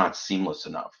not seamless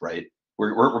enough, right?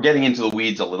 We're getting into the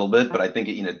weeds a little bit, but I think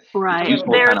right. It's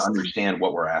useful to kind of understand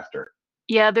what we're after.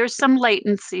 Yeah, there's some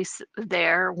latency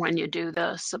there when you do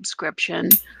the subscription.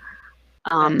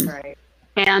 That's right.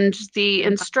 And the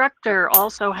instructor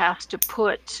also has to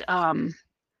put,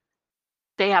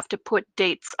 they have to put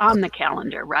dates on the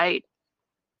calendar, right?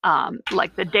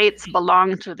 Like the dates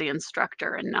belong to the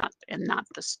instructor and not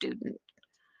the student.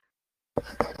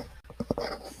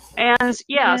 And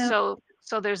yeah, so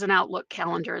So there's an Outlook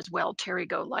calendar as well. Terry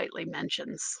Golightly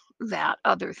mentions that,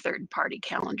 other third-party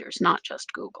calendars, not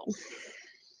just Google.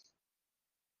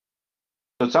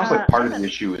 So it sounds like part of I the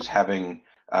issue is having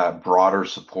broader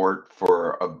support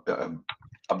for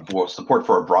support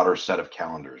for a broader set of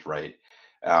calendars, right?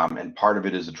 And part of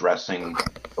it is addressing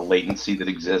the latency that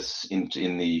exists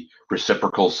in the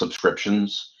reciprocal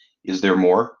subscriptions. Is there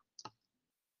more?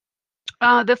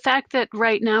 The fact that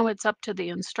right now it's up to the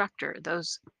instructor.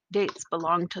 Those dates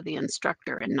belong to the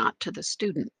instructor and not to the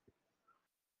student.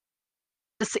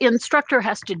 The instructor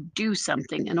has to do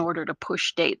something in order to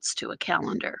push dates to a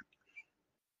calendar.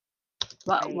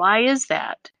 Well, Right. why is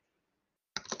that?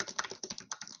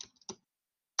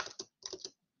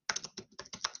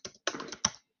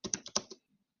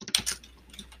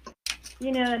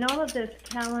 You know, in all of this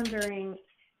calendaring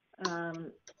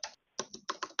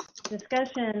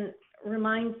discussion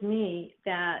reminds me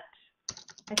that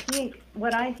I think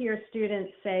what I hear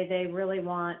students say they really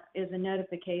want is a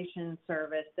notification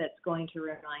service that's going to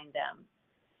remind them.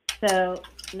 So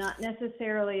not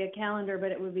necessarily a calendar, but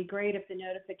it would be great if the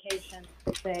notifications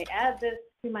would say, add this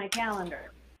to my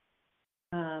calendar,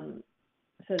 so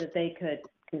that they could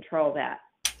control that.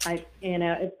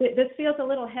 This feels a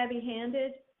little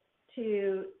heavy-handed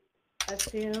to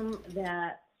assume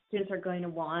that students are going to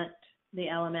want the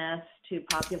LMS to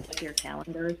populate their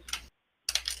calendars.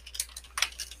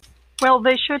 Well,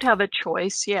 they should have a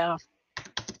choice, yeah.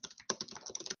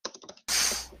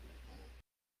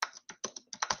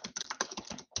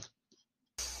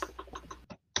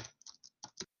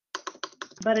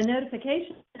 But a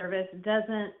notification service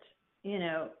doesn't,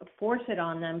 force it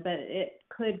on them, but it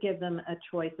could give them a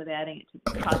choice of adding it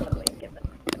to possibly give them.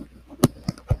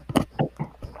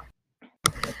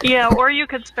 Yeah, or you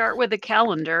could start with a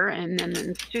calendar, and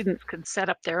then students could set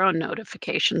up their own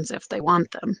notifications if they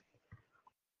want them.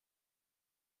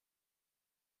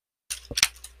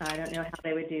 I don't know how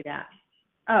they would do that.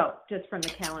 Oh, just from the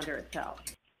calendar itself.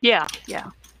 Yeah,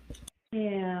 yeah.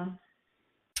 Yeah.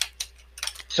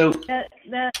 So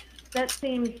That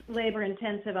seems labor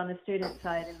intensive on the student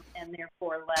side and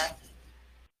therefore less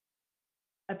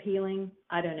appealing.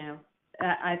 I don't know.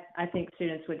 I think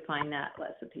students would find that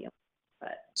less appealing.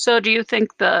 But So do you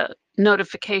think the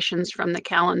notifications from the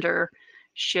calendar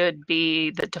should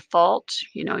be the default?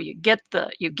 You know, you get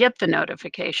the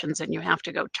notifications and you have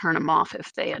to go turn them off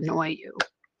if they annoy you.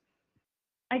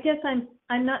 I guess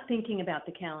I'm not thinking about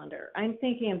the calendar. I'm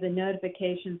thinking of the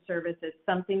notification service as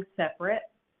something separate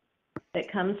that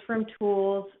comes from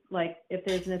tools, like if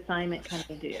there's an assignment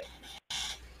coming due.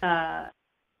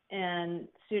 And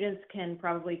students can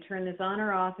probably turn this on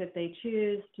or off if they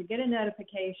choose to get a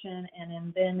notification,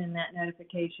 and then in that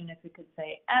notification, if it could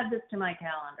say, add this to my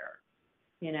calendar,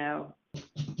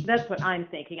 that's what I'm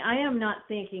thinking. I am not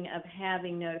thinking of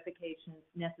having notifications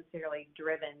necessarily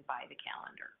driven by the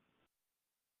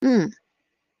calendar.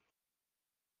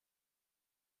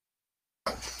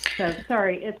 So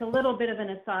sorry, it's a little bit of an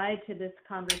aside to this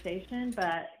conversation,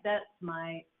 but that's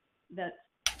my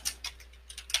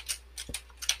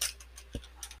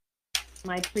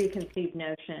preconceived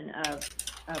notion of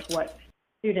what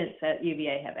students at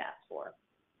UVA have asked for.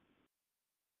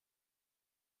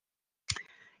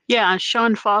 Yeah,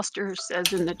 Sean Foster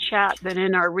says in the chat that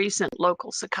in our recent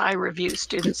local Sakai review,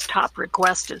 students' top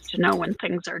request is to know when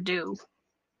things are due.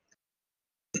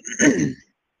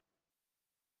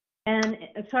 And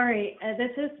sorry,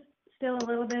 this is still a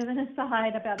little bit of an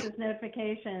aside about this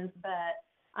notifications, but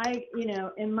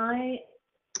in my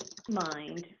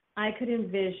mind, I could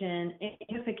envision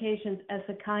notifications, a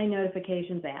Sakai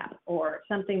notifications app or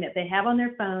something that they have on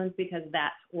their phones because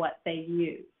that's what they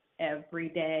use every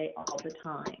day, all the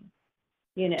time,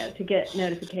 to get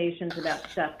notifications about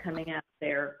stuff coming out of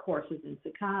their courses in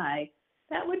Sakai.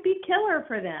 That would be killer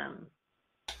for them.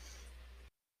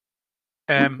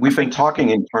 We've been talking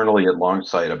internally at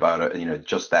Longsight about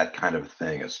just that kind of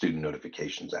thing, a student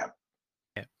notifications app.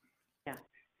 Yeah,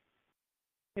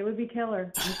 it would be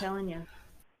killer. I'm telling you.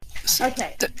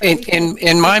 Okay.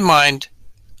 In my mind,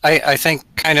 I think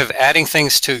kind of adding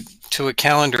things to a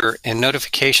calendar and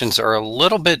notifications are a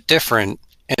little bit different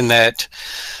in that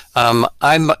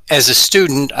I'm, as a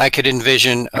student, I could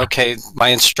envision, okay, my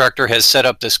instructor has set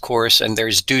up this course and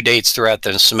there's due dates throughout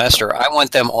the semester. I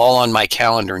want them all on my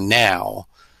calendar now,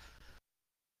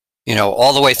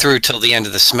 all the way through till the end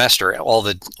of the semester, all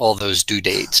those due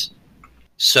dates.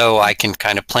 So I can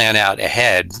kind of plan out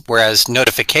ahead, whereas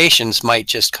notifications might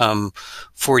just come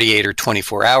 48 or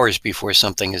 24 hours before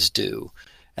something is due.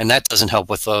 And that doesn't help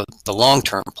with the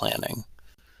long-term planning.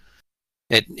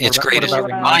 It's great as a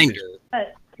reminder.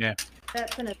 But yeah,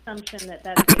 that's an assumption that's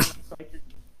one of the choices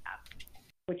you have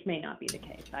which may not be the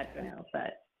case. I don't know,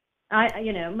 but I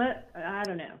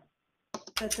don't know.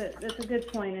 That's a good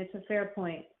point. It's a fair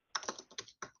point.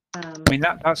 I mean,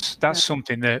 that's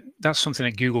something that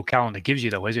Google Calendar gives you,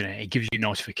 though, isn't it? It gives you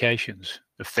notifications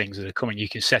of things that are coming. You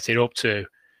can set it up to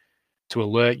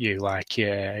alert you, like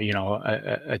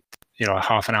a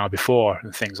half an hour before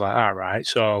and things like that, right?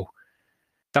 So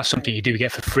that's something you do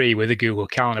get for free with the Google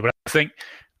Calendar. But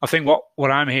I think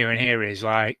what I'm hearing here is,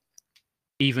 like,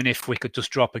 even if we could just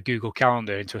drop a Google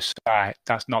Calendar into a site,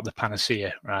 that's not the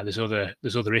panacea, right? There's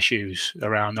other issues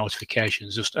around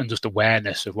notifications, just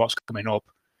awareness of what's coming up.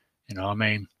 You know what I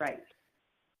mean?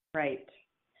 Right.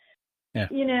 Yeah.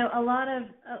 A lot of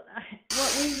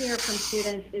what we hear from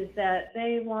students is that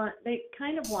they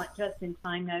kind of want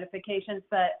just-in-time notifications,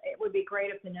 but it would be great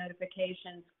if the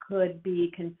notifications could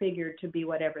be configured to be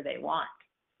whatever they want,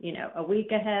 a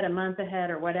week ahead, a month ahead,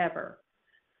 or whatever.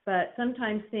 But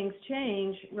sometimes things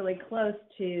change really close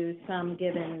to some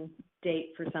given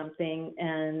date for something,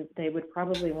 and they would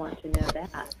probably want to know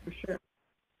that for sure.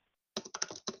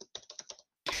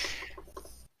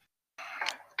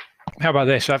 How about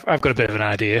this? I've got a bit of an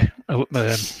idea.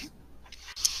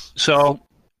 So,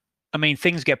 I mean,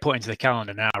 things get put into the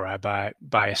calendar now, right,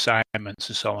 by assignments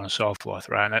and so on and so forth,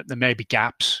 right? And there may be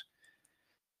gaps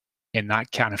in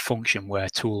that kind of function where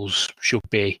tools should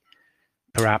be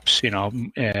perhaps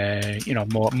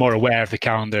more aware of the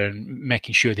calendar and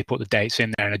making sure they put the dates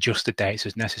in there and adjust the dates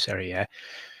as necessary. Yeah.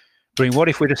 But I mean, what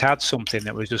if we just had something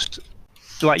that was just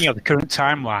like the current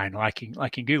timeline,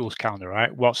 like in Google's calendar,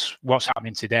 right? What's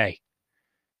happening today?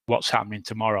 What's happening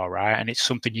tomorrow, right? And it's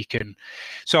something you can.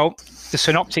 So the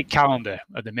synoptic calendar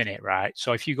at the minute, right?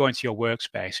 So if you go into your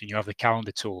workspace and you have the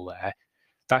calendar tool there,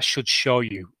 that should show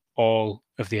you all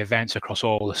of the events across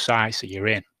all the sites that you're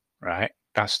in, right?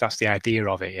 That's the idea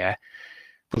of it, yeah.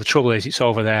 But the trouble is, it's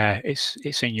over there. It's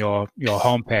in your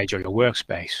homepage or your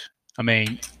workspace. I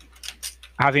mean,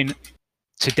 having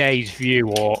today's view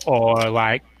or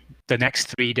like the next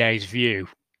 3 days view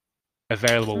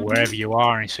available wherever you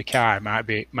are in Sakai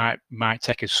might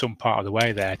take us some part of the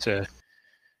way there to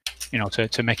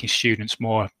making students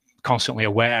more constantly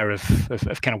aware of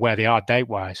kind of where they are date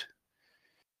wise.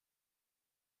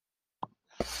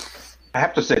 I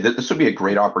have to say that this would be a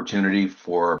great opportunity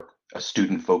for a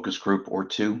student focus group or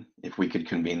two if we could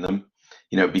convene them,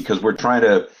 because we're trying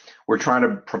to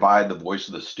provide the voice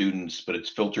of the students, but it's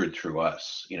filtered through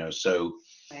us, so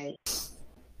right.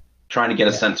 Trying to get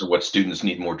a sense of what students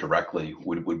need more directly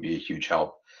would be a huge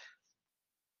help.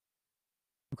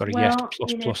 We've got a yes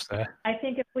plus there. I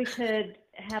think if we could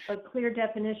have a clear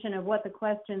definition of what the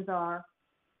questions are,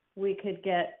 we could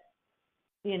get,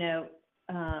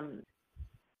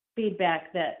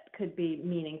 feedback that could be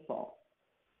meaningful.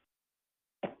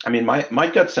 I mean,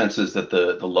 my gut sense is that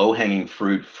the low-hanging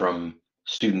fruit from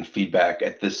student feedback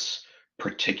at this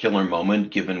particular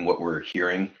moment, given what we're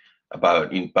hearing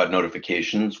about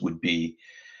notifications, would be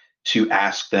to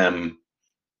ask them,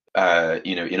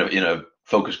 in a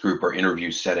focus group or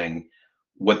interview setting,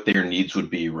 what their needs would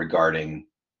be regarding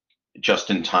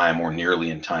just-in-time or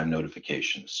nearly-in-time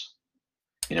notifications.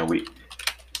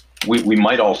 We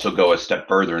might also go a step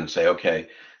further and say, okay,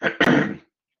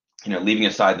 leaving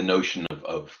aside the notion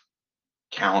of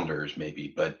calendars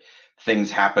maybe, but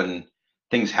things happen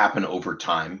over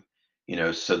time,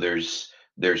 so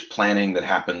there's planning that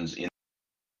happens in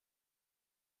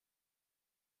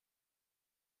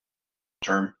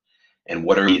term, and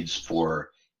what are needs for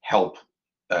help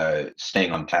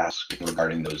staying on task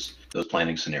regarding those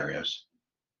planning scenarios.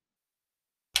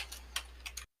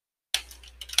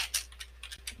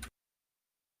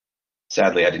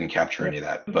 Sadly, I didn't capture any of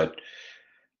that, but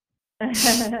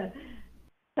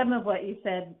some of what you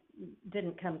said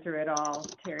didn't come through at all.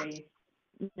 Terry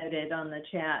noted on the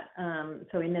chat,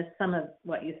 so we missed some of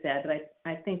what you said, but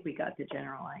I think we got the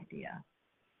general idea.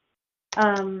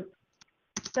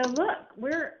 So look,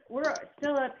 we're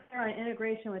still up there on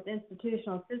integration with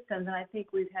institutional systems, and I think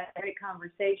we've had a great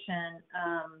conversation.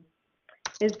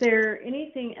 Is there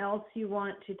anything else you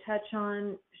want to touch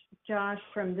on, Josh,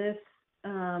 from this?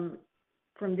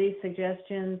 From these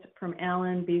suggestions from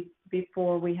Alan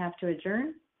before we have to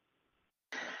adjourn?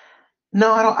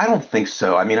 No, I don't think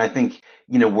so. I mean, I think,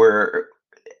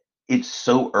 it's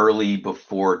so early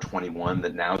before 21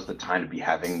 that now's the time to be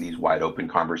having these wide open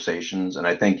conversations. And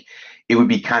I think it would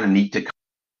be kind of neat to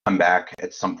come back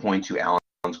at some point to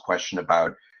Alan's question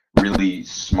about really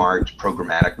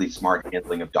programmatically smart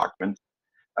handling of documents,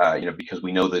 because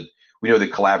we know that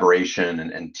collaboration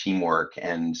and teamwork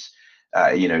and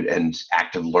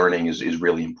active learning is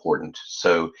really important.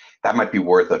 So that might be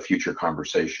worth a future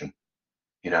conversation.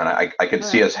 And I could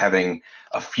see us having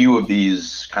a few of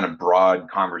these kind of broad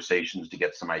conversations to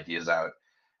get some ideas out,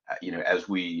 as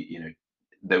we,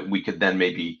 that we could then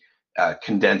maybe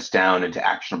condense down into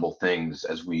actionable things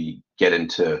as we get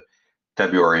into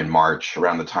February and March,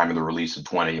 around the time of the release of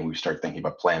 20, and we start thinking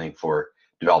about planning for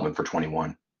development for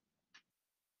 21.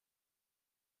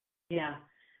 Yeah.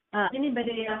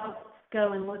 Anybody else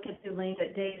go and look at the link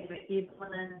that Dave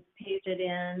Evelyn pasted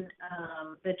in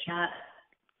the chat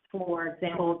for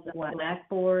examples of what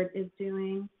Blackboard is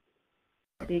doing?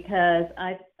 Because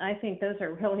I think those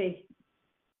are really,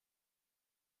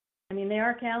 I mean, they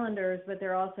are calendars, but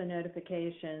they're also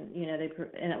notification, and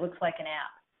it looks like an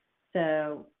app.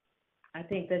 So I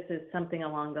think this is something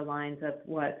along the lines of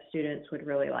what students would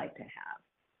really like to have.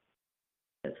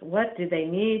 It's what do they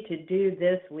need to do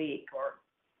this week or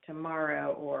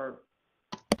tomorrow or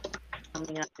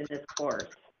coming up in this course?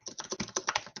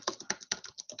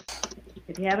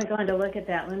 If you haven't gone to look at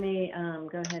that, let me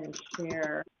go ahead and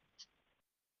share.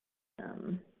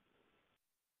 So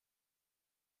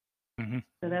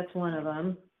that's one of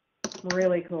them.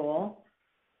 Really cool.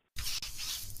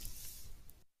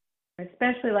 I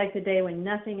especially like the day when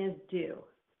nothing is due.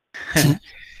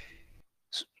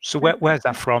 So where's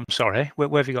that from? Sorry,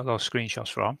 where have you got those screenshots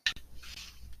from?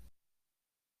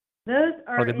 Those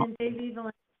are in Dave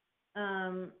Evelyn's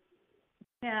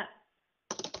chat.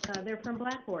 They're from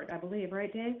Blackboard, I believe,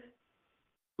 right, Dave?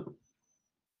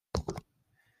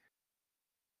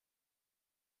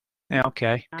 Yeah.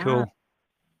 Okay. Cool.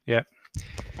 Yeah.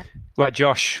 Like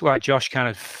Josh kind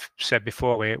of said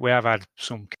before, we have had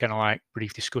some kind of like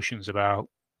brief discussions about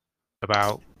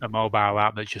a mobile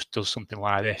app that just does something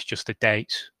like this, just the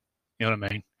dates. You know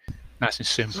what I mean? Nice and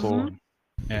simple. And,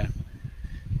 yeah.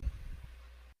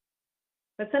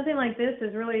 But something like this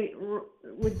is really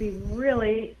would be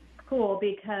really cool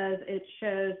because it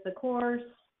shows the course,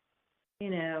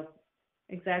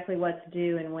 exactly what's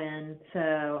due and when.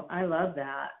 So I love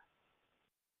that.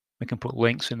 We can put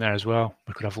links in there as well.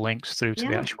 We could have links through to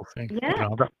the actual thing. Yeah,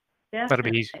 that'd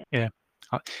be easy. Yeah.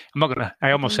 I'm not gonna.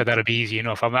 I almost said that'd be easy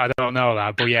enough. I don't know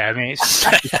that, but yeah, I mean, it's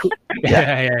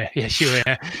yeah, sure,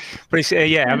 yeah. But it's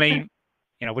I mean,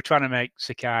 we're trying to make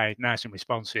Sakai nice and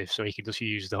responsive, so he can just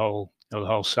use the whole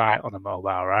site on the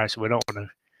mobile, right? So we don't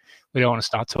want to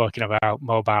start talking about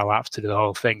mobile apps to do the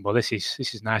whole thing. But this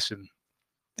is nice and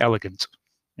elegant,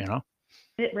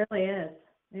 It really is.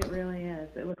 It really is.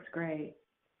 It looks great.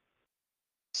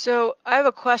 So I have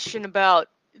a question about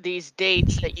these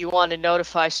dates that you want to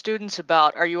notify students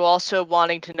about. Are you also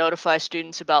wanting to notify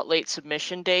students about late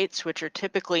submission dates, which are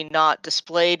typically not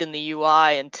displayed in the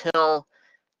UI until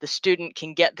the student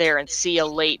can get there and see a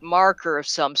late marker of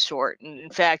some sort? And in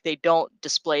fact, they don't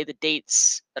display the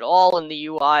dates at all in the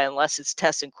UI unless it's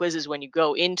tests and quizzes when you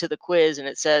go into the quiz and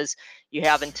it says you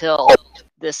have until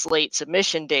this late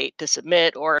submission date to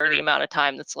submit or the amount of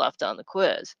time that's left on the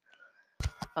quiz.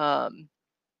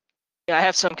 I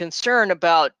have some concern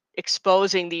about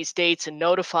exposing these dates and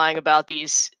notifying about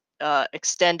these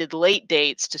extended late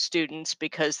dates to students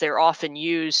because they're often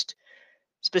used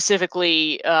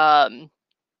specifically, to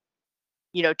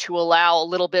allow a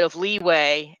little bit of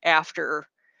leeway after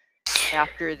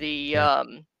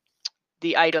the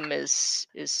the item is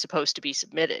supposed to be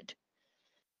submitted.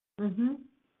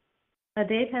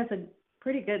 Dave has a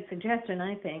pretty good suggestion,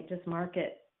 I think. Just mark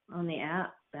it on the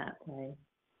app that way.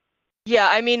 Yeah,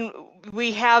 I mean,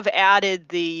 we have added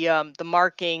the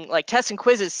marking, like tests and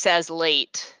quizzes says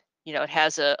late. It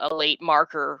has a late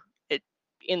marker.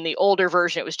 In the older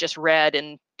version, it was just red,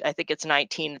 and I think it's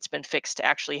 19. It's been fixed to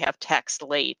actually have text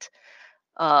late,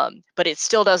 but it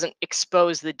still doesn't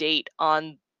expose the date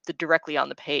directly on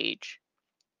the page.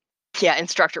 Yeah,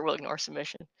 instructor will ignore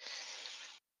submission.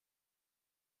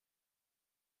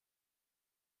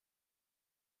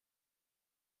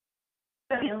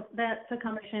 That's a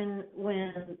conversation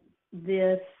when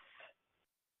this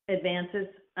advances.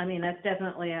 I mean, that's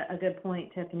definitely a good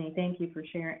point, Tiffany. Thank you for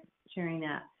sharing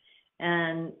that.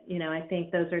 And I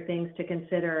think those are things to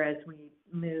consider as we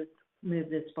move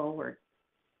this forward.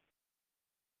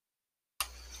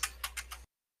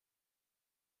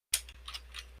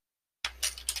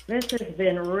 This has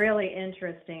been really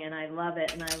interesting, and I love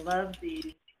it. And I love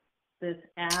this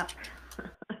app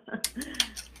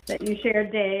that you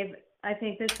shared, Dave. I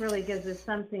think this really gives us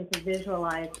something to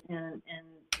visualize and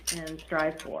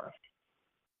strive for.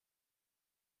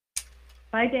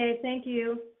 Bye, Dave. Thank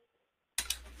you.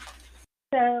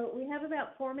 So we have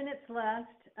about 4 minutes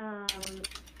left, and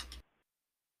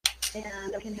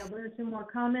we can have one or two more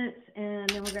comments, and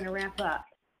then we're going to wrap up.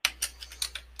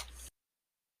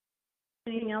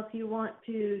 Anything else you want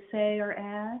to say or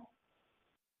add?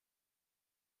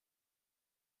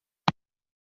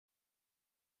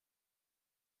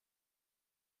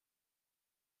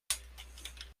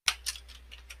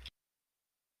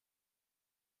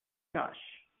 Josh.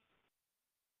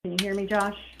 Can you hear me,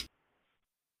 Josh?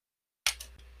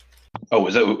 Oh,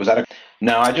 was that a,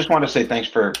 no, I just want to say thanks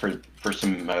for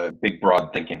some big,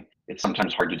 broad thinking. It's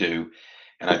sometimes hard to do.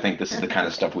 And I think this is the kind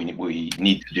of stuff we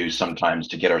need to do sometimes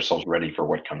to get ourselves ready for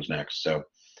what comes next. So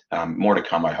more to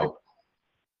come, I hope.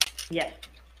 Yes.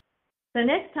 So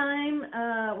next time,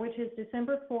 which is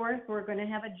December 4th, we're going to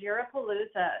have a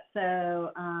Jirapalooza.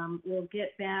 So we'll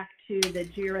get back to the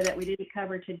Jira that we didn't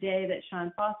cover today that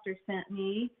Sean Foster sent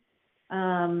me.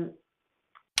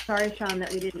 Sorry, Sean,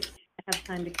 that we didn't have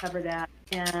time to cover that.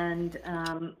 And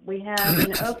we have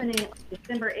an opening on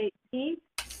December 18th.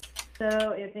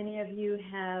 So if any of you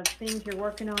have things you're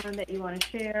working on that you want to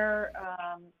share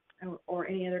or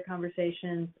any other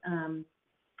conversations,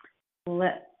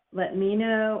 let me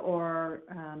know or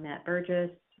Matt Burgess,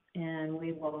 and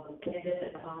we will get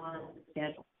it on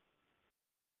schedule.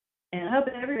 And I hope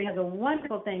that everybody has a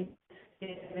wonderful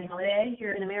Thanksgiving holiday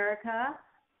here in America.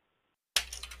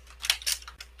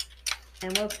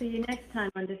 And we'll see you next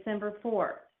time on December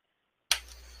 4th.